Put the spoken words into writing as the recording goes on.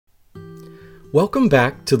Welcome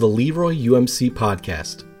back to the Leroy UMC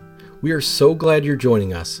podcast. We are so glad you're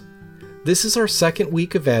joining us. This is our second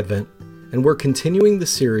week of Advent, and we're continuing the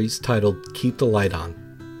series titled Keep the Light On.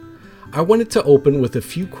 I wanted to open with a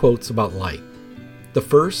few quotes about light. The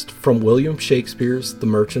first from William Shakespeare's The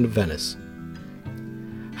Merchant of Venice.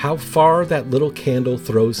 How far that little candle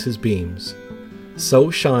throws his beams, so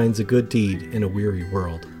shines a good deed in a weary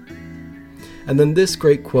world. And then this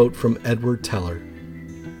great quote from Edward Teller.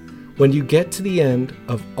 When you get to the end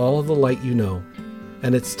of all the light you know,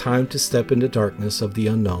 and it's time to step into darkness of the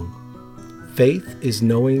unknown, faith is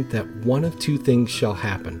knowing that one of two things shall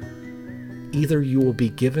happen. Either you will be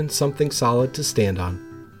given something solid to stand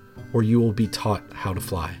on, or you will be taught how to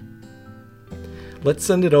fly. Let's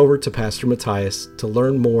send it over to Pastor Matthias to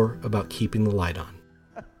learn more about keeping the light on.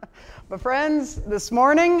 But friends, this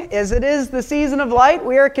morning, as it is the season of light,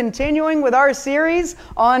 we are continuing with our series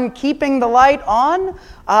on keeping the light on.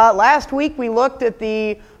 Last week we looked at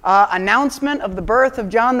the announcement of the birth of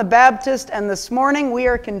John the Baptist, and this morning we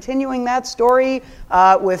are continuing that story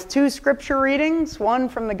with two scripture readings, one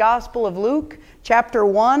from the Gospel of Luke, chapter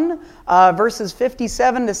 1, verses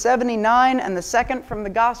 57 to 79, and the second from the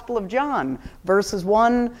Gospel of John,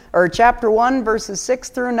 chapter 1, verses 6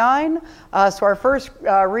 through 9. So our first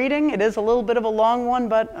reading, it is a little bit of a long one,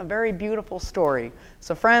 but a very beautiful story.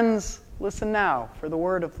 So friends, listen now for the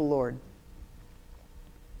word of the Lord.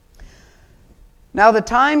 Now the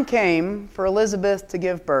time came for Elizabeth to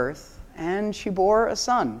give birth, and she bore a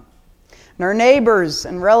son. And her neighbors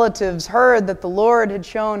and relatives heard that the Lord had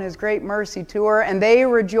shown his great mercy to her, and they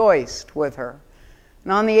rejoiced with her.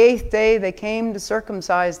 And on the 8th day they came to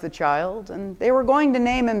circumcise the child, and they were going to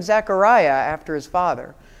name him Zechariah after his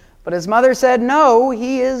father. But his mother said, "No,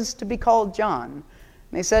 he is to be called John." And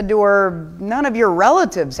they said to her, "None of your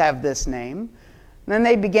relatives have this name." And then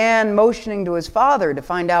they began motioning to his father to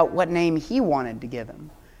find out what name he wanted to give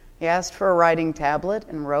him. He asked for a writing tablet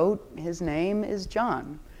and wrote, "His name is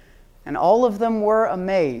John." And all of them were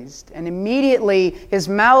amazed. And immediately his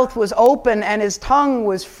mouth was open and his tongue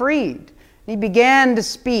was freed. And he began to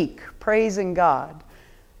speak, praising God.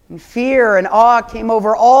 And fear and awe came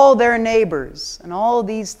over all their neighbors. And all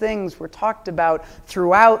these things were talked about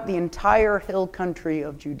throughout the entire hill country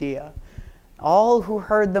of Judea. All who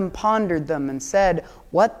heard them pondered them and said,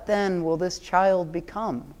 "What then will this child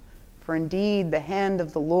become? For indeed the hand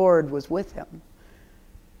of the Lord was with him."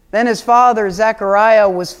 Then his father Zechariah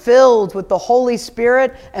was filled with the Holy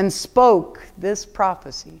Spirit and spoke this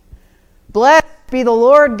prophecy. "Blessed be the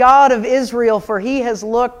Lord God of Israel, for he has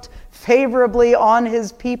looked favorably on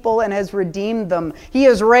his people and has redeemed them. He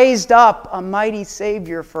has raised up a mighty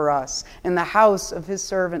Savior for us in the house of his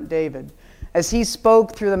servant David, as he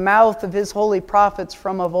spoke through the mouth of his holy prophets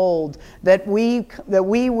from of old, that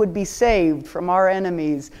we would be saved from our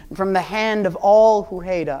enemies and from the hand of all who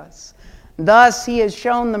hate us. Thus he has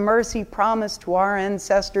shown the mercy promised to our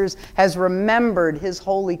ancestors, has remembered his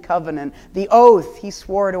holy covenant, the oath he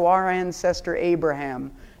swore to our ancestor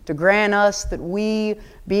Abraham, to grant us that we,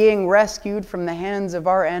 being rescued from the hands of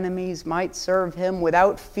our enemies, might serve him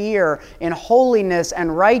without fear in holiness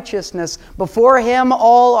and righteousness before him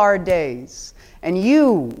all our days. And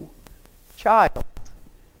you, child,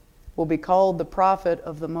 will be called the prophet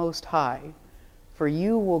of the Most High, for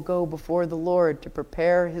you will go before the Lord to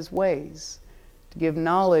prepare his ways, to give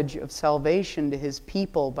knowledge of salvation to his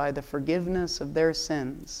people by the forgiveness of their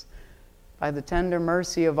sins. By the tender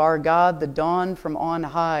mercy of our God, the dawn from on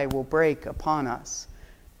high will break upon us,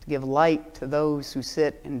 to give light to those who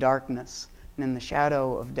sit in darkness and in the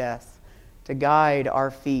shadow of death, to guide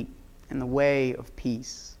our feet in the way of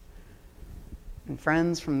peace." And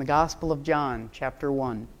friends, from the Gospel of John, chapter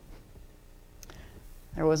 1.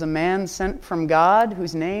 There was a man sent from God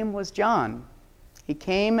whose name was John. He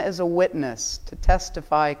came as a witness to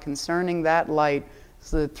testify concerning that light,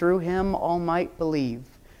 so that through him all might believe.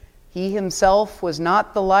 He himself was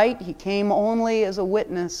not the light. He came only as a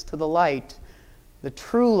witness to the light. The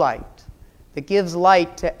true light that gives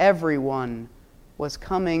light to everyone was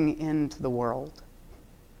coming into the world.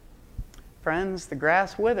 Friends, the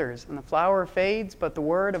grass withers and the flower fades, but the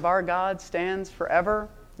word of our God stands forever.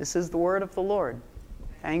 This is the word of the Lord.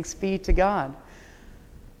 Thanks be to God.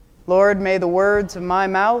 Lord, may the words of my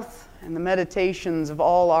mouth and the meditations of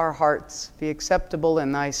all our hearts be acceptable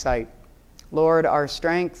in thy sight. Lord, our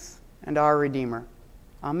strength and our Redeemer.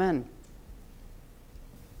 Amen.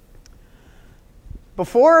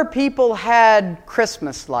 Before people had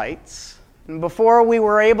Christmas lights, and before we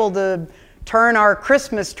were able to turn our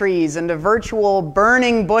Christmas trees into virtual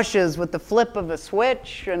burning bushes with the flip of a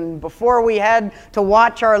switch, and before we had to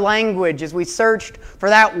watch our language as we searched for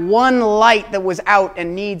that one light that was out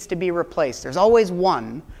and needs to be replaced. There's always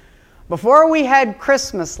one. Before we had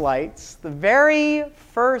Christmas lights, the very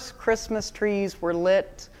first Christmas trees were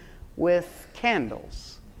lit with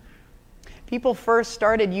candles. People first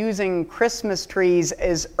started using Christmas trees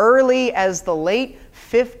as early as the late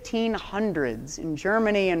 1500s in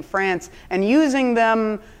Germany and France, and using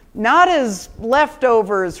them not as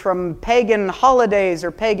leftovers from pagan holidays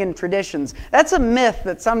or pagan traditions. That's a myth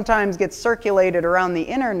that sometimes gets circulated around the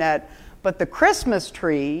internet, but the Christmas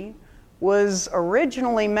tree was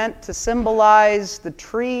originally meant to symbolize the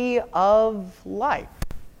tree of life.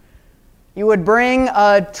 You would bring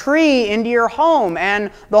a tree into your home,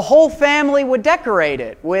 and the whole family would decorate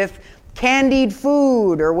it with candied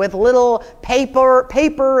food or with little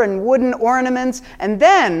paper and wooden ornaments, and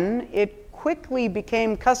then it quickly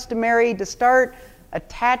became customary to start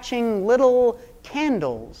attaching little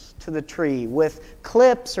candles to the tree with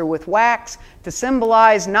clips or with wax to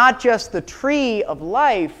symbolize not just the tree of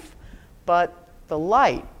life, but the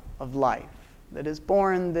light of life that is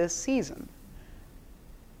born this season.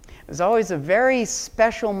 It was always a very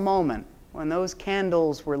special moment when those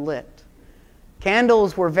candles were lit.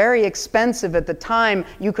 Candles were very expensive at the time.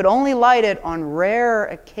 You could only light it on rare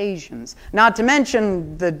occasions. Not to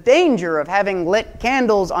mention the danger of having lit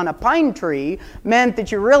candles on a pine tree meant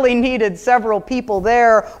that you really needed several people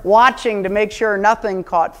there watching to make sure nothing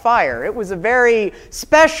caught fire. It was a very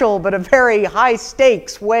special but a very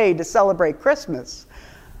high-stakes way to celebrate Christmas.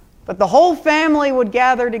 But the whole family would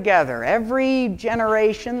gather together. Every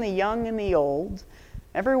generation, the young and the old,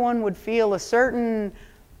 everyone would feel a certain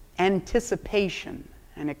anticipation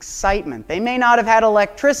and excitement. They may not have had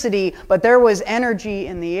electricity, but there was energy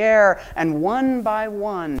in the air, and one by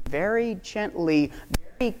one, very gently,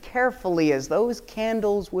 very carefully, as those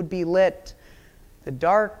candles would be lit, the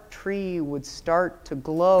dark tree would start to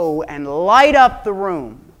glow and light up the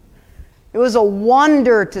room. It was a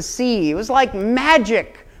wonder to see. It was like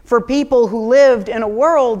magic for people who lived in a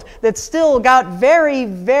world that still got very,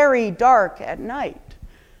 very dark at night.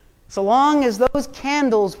 So long as those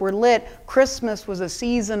candles were lit, Christmas was a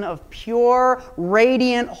season of pure,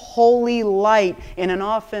 radiant, holy light in an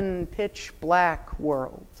often pitch-black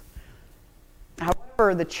world.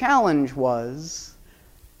 However, the challenge was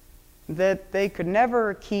that they could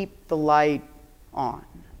never keep the light on.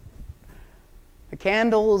 The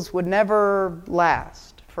candles would never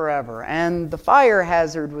last forever, and the fire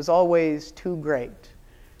hazard was always too great.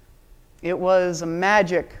 It was a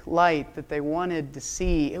magic light that they wanted to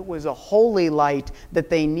see. It was a holy light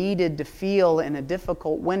that they needed to feel in a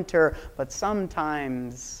difficult winter. But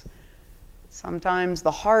sometimes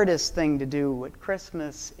the hardest thing to do at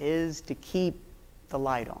Christmas is to keep the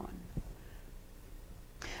light on.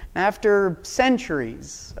 After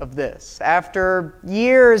centuries of this, after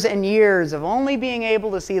years and years of only being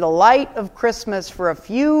able to see the light of Christmas for a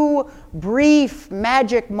few brief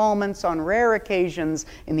magic moments on rare occasions,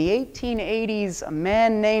 in the 1880s, a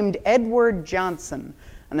man named Edward Johnson,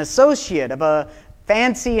 an associate of a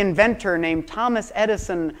fancy inventor named Thomas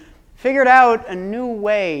Edison, figured out a new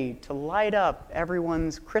way to light up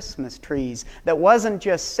everyone's Christmas trees that wasn't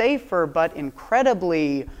just safer, but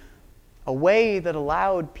incredibly a way that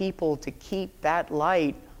allowed people to keep that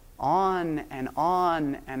light on and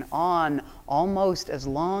on and on, almost as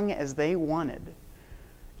long as they wanted.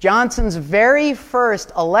 Johnson's very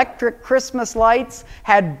first electric Christmas lights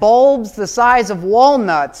had bulbs the size of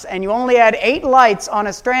walnuts, and you only had 8 lights on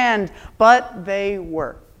a strand, but they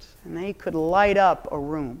worked, and they could light up a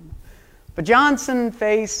room. But Johnson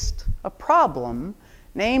faced a problem,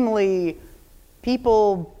 namely,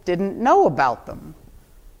 people didn't know about them.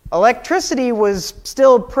 Electricity was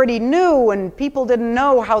still pretty new, and people didn't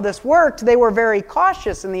know how this worked. They were very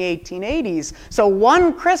cautious in the 1880s. So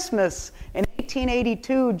one Christmas in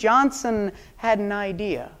 1882, Johnson had an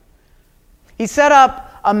idea. He set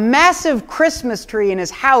up a massive Christmas tree in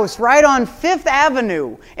his house right on Fifth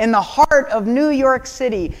Avenue in the heart of New York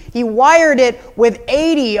City. He wired it with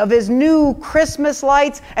 80 of his new Christmas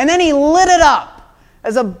lights, and then he lit it up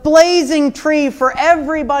as a blazing tree for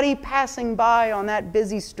everybody passing by on that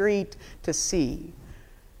busy street to see.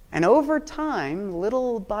 And over time,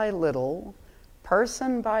 little by little,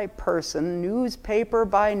 person by person, newspaper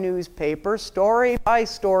by newspaper, story by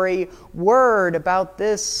story, word about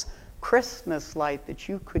this Christmas light that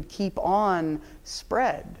you could keep on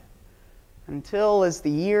spread. Until, as the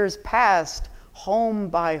years passed, home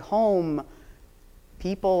by home,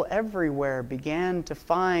 people everywhere began to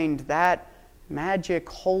find that magic,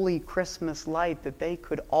 holy Christmas light that they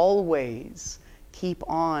could always keep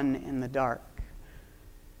on in the dark.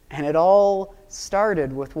 And it all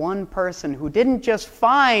started with one person who didn't just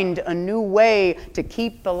find a new way to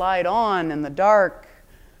keep the light on in the dark,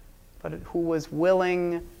 but who was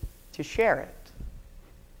willing to share it.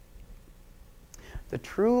 The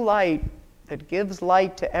true light that gives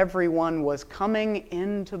light to everyone was coming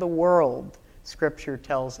into the world, Scripture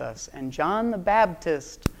tells us, and John the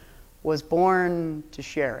Baptist was born to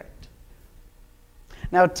share it.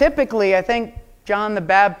 Now, typically, I think John the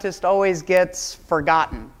Baptist always gets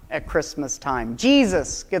forgotten at Christmas time.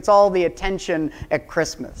 Jesus gets all the attention at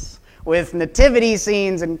Christmas, with nativity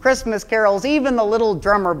scenes and Christmas carols, even the little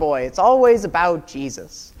drummer boy. It's always about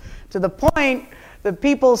Jesus, to the point that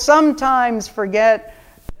people sometimes forget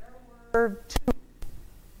there were two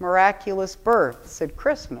miraculous births at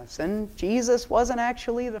Christmas, and Jesus wasn't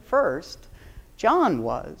actually the first. John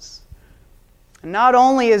was. And not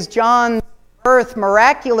only is John's birth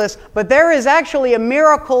miraculous, but there is actually a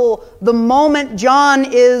miracle the moment John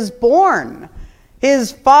is born.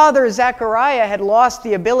 His father, Zechariah, had lost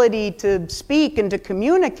the ability to speak and to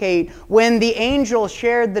communicate when the angel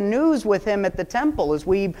shared the news with him at the temple, as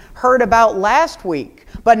we heard about last week.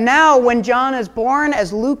 But now, when John is born,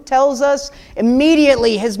 as Luke tells us,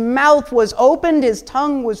 immediately his mouth was opened, his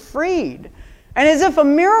tongue was freed. And as if a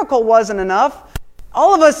miracle wasn't enough,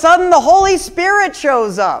 all of a sudden the Holy Spirit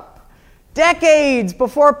shows up. Decades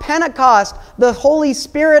before Pentecost, the Holy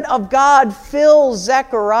Spirit of God fills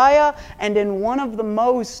Zechariah, and in one of the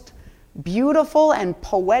most beautiful and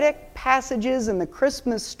poetic passages in the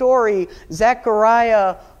Christmas story,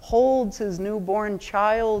 Zechariah holds his newborn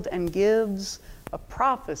child and gives a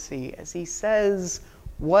prophecy as he says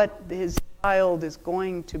what his child is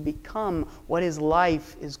going to become, what his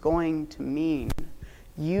life is going to mean.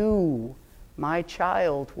 You, my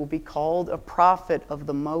child, will be called a prophet of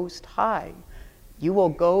the Most High. You will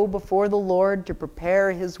go before the Lord to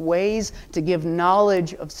prepare his ways, to give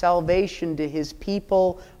knowledge of salvation to his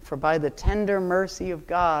people, for by the tender mercy of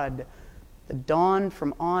God, the dawn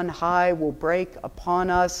from on high will break upon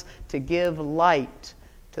us to give light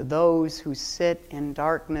to those who sit in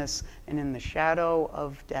darkness and in the shadow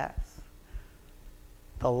of death.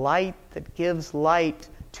 The light that gives light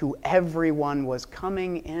to everyone was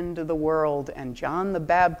coming into the world, and John the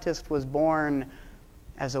Baptist was born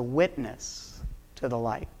as a witness to the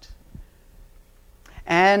light.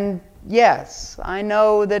 And yes, I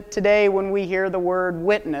know that today when we hear the word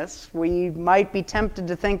witness, we might be tempted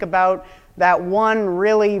to think about that one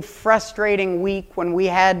really frustrating week when we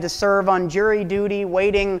had to serve on jury duty,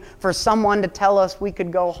 waiting for someone to tell us we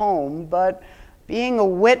could go home. But being a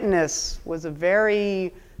witness was a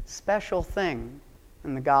very special thing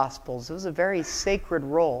in the Gospels. It was a very sacred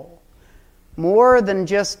role. More than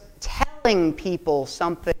just telling people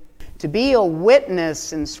something, to be a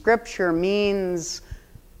witness in Scripture means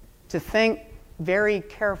to think very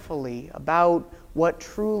carefully about what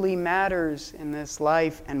truly matters in this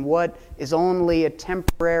life and what is only a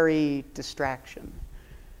temporary distraction.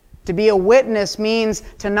 To be a witness means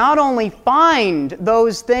to not only find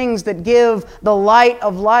those things that give the light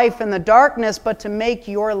of life in the darkness, but to make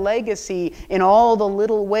your legacy in all the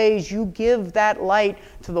little ways you give that light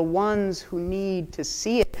to the ones who need to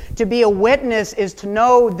see it. To be a witness is to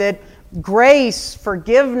know that grace,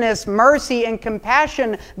 forgiveness, mercy, and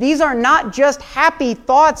compassion, these are not just happy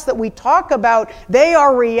thoughts that we talk about. They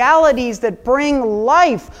are realities that bring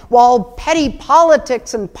life, while petty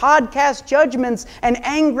politics and podcast judgments and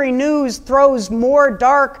angry news throws more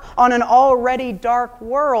dark on an already dark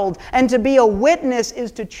world. And to be a witness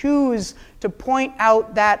is to choose to point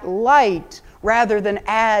out that light rather than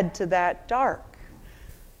add to that dark.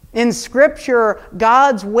 In Scripture,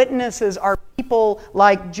 God's witnesses are people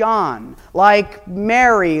like John, like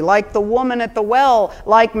Mary, like the woman at the well,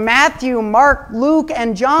 like Matthew, Mark, Luke,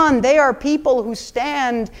 and John. They are people who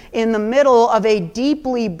stand in the middle of a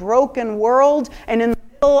deeply broken world and in the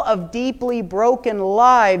middle of deeply broken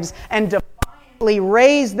lives and defiantly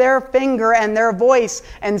raise their finger and their voice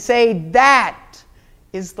and say, "That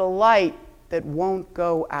is the light that won't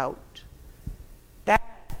go out. That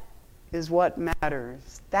is what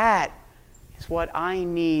matters. That is what I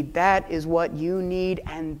need. That is what you need."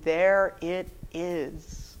 And there it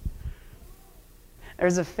is.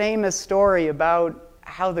 There's a famous story about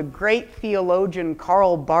how the great theologian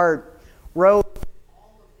Karl Barth wrote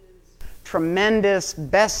all of his tremendous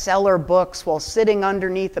bestseller books while sitting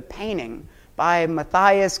underneath a painting by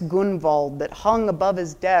Matthias Grunewald that hung above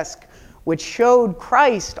his desk, which showed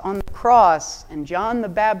Christ on the cross and John the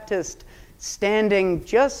Baptist standing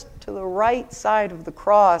just to the right side of the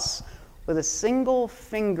cross with a single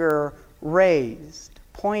finger raised,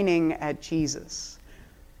 pointing at Jesus.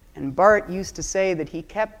 And Bart used to say that he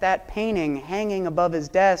kept that painting hanging above his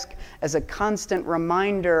desk as a constant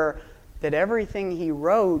reminder that everything he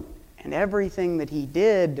wrote and everything that he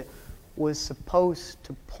did was supposed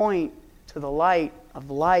to point to the light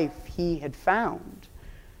of life he had found.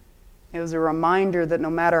 It was a reminder that no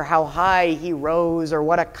matter how high he rose or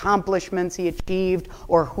what accomplishments he achieved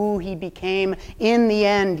or who he became, in the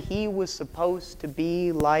end he was supposed to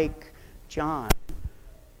be like John,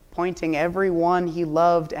 pointing everyone he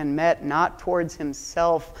loved and met not towards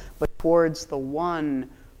himself, but towards the one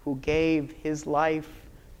who gave his life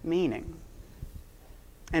meaning.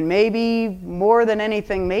 And maybe more than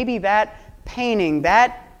anything, maybe that painting,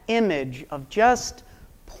 that image of just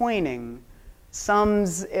pointing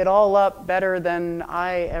sums it all up better than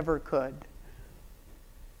I ever could.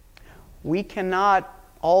 We cannot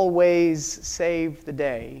always save the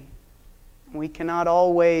day. We cannot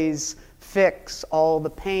always fix all the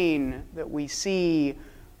pain that we see.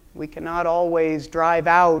 We cannot always drive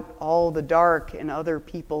out all the dark in other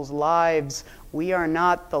people's lives. We are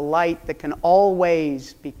not the light that can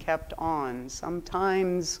always be kept on.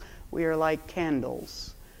 Sometimes we are like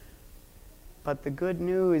candles. But the good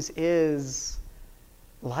news is,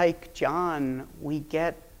 like John, we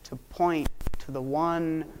get to point to the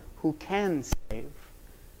one who can save,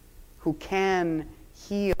 who can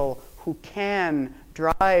heal, who can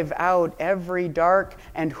drive out every dark,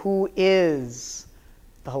 and who is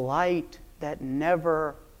the light that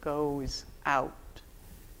never goes out.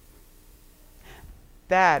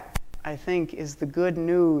 That, I think, is the good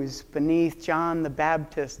news beneath John the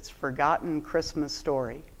Baptist's forgotten Christmas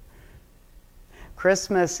story.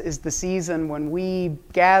 Christmas is the season when we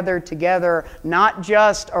gather together not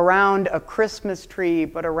just around a Christmas tree,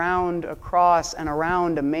 but around a cross and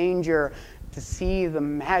around a manger to see the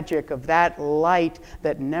magic of that light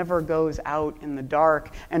that never goes out in the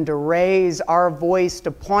dark, and to raise our voice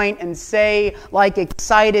to point and say, like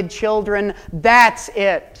excited children, that's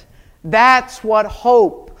it. That's what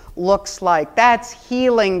hope looks like. That's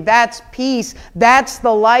healing. That's peace. That's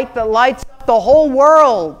the light that lights up the whole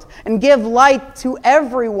world and give light to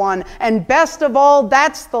everyone. And best of all,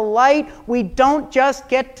 that's the light we don't just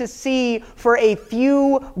get to see for a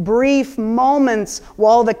few brief moments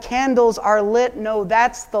while the candles are lit. No,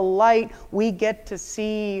 that's the light we get to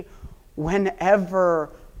see whenever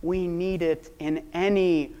we need it in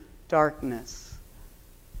any darkness.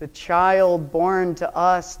 The child born to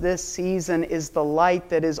us this season is the light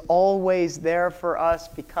that is always there for us,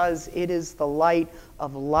 because it is the light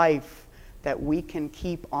of life that we can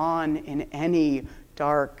keep on in any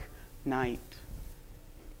dark night.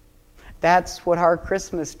 That's what our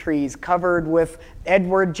Christmas trees covered with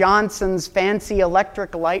Edward Johnson's fancy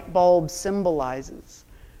electric light bulb symbolizes.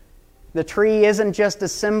 The tree isn't just a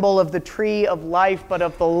symbol of the tree of life, but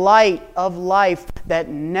of the light of life that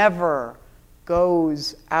never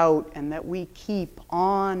goes out and that we keep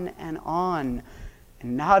on and on.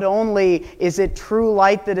 And not only is it true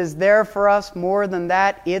light that is there for us, more than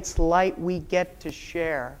that, it's light we get to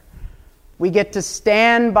share. We get to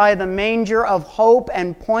stand by the manger of hope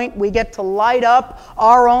and point. We get to light up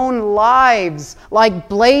our own lives like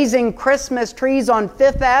blazing Christmas trees on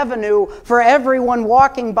Fifth Avenue for everyone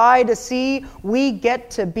walking by to see. We get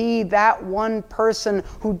to be that one person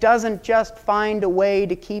who doesn't just find a way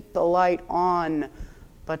to keep the light on,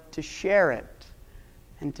 but to share it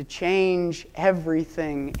and to change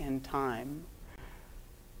everything in time.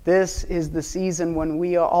 This is the season when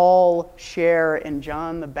we all share in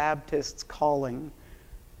John the Baptist's calling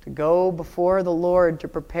to go before the Lord, to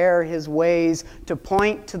prepare his ways, to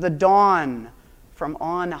point to the dawn from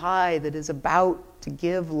on high that is about to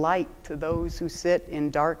give light to those who sit in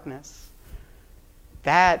darkness.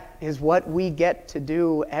 That is what we get to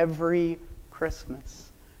do every Christmas.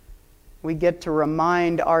 We get to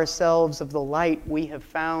remind ourselves of the light we have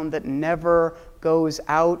found that never goes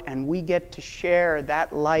out, and we get to share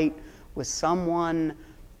that light with someone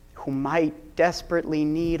who might desperately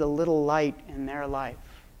need a little light in their life.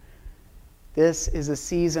 This is a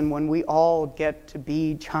season when we all get to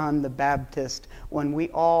be John the Baptist, when we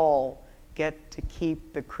all get to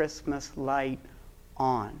keep the Christmas light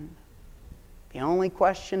on. The only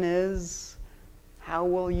question is, how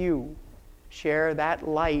will you share that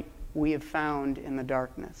light we have found in the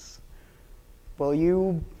darkness? Will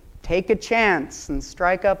you take a chance and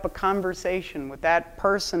strike up a conversation with that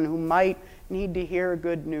person who might need to hear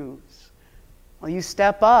good news? Will you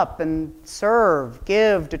step up and serve,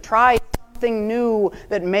 give, to try something new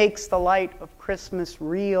that makes the light of Christmas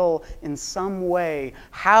real in some way?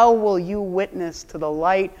 How will you witness to the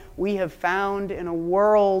light we have found in a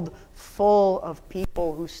world full of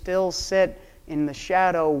people who still sit in the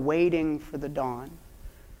shadow waiting for the dawn.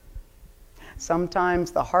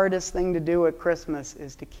 Sometimes the hardest thing to do at Christmas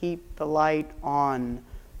is to keep the light on.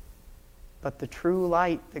 But the true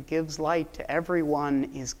light that gives light to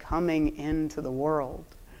everyone is coming into the world.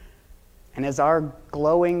 And as our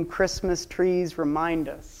glowing Christmas trees remind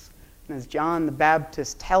us, and as John the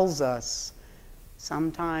Baptist tells us,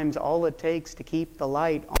 sometimes all it takes to keep the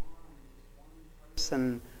light on is one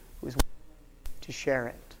person who's willing to share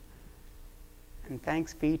it. And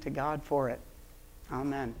thanks be to God for it.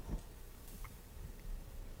 Amen.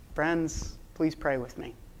 Friends, please pray with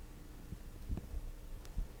me.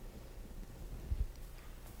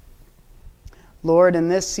 Lord, in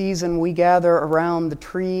this season we gather around the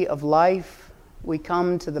tree of life. We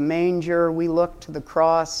come to the manger, we look to the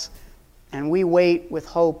cross, and we wait with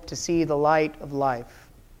hope to see the light of life.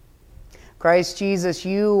 Christ Jesus,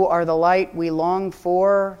 you are the light we long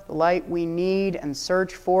for, the light we need and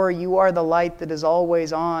search for. You are the light that is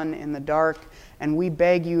always on in the dark, and we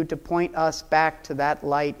beg you to point us back to that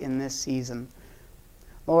light in this season.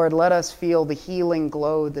 Lord, let us feel the healing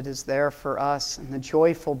glow that is there for us and the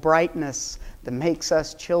joyful brightness that makes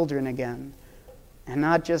us children again. And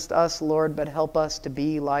not just us, Lord, but help us to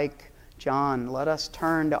be like John. Let us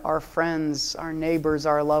turn to our friends, our neighbors,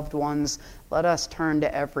 our loved ones. Let us turn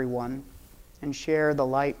to everyone and share the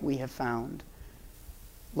light we have found.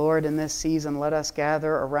 Lord, in this season, let us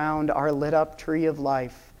gather around our lit up tree of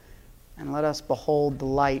life and let us behold the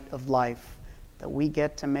light of life that we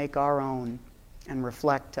get to make our own and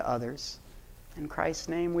reflect to others. In Christ's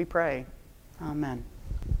name we pray. Amen.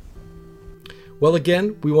 Well,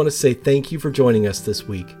 again, we want to say thank you for joining us this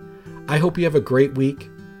week. I hope you have a great week.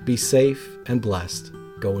 Be safe and blessed.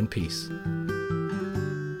 Go in peace.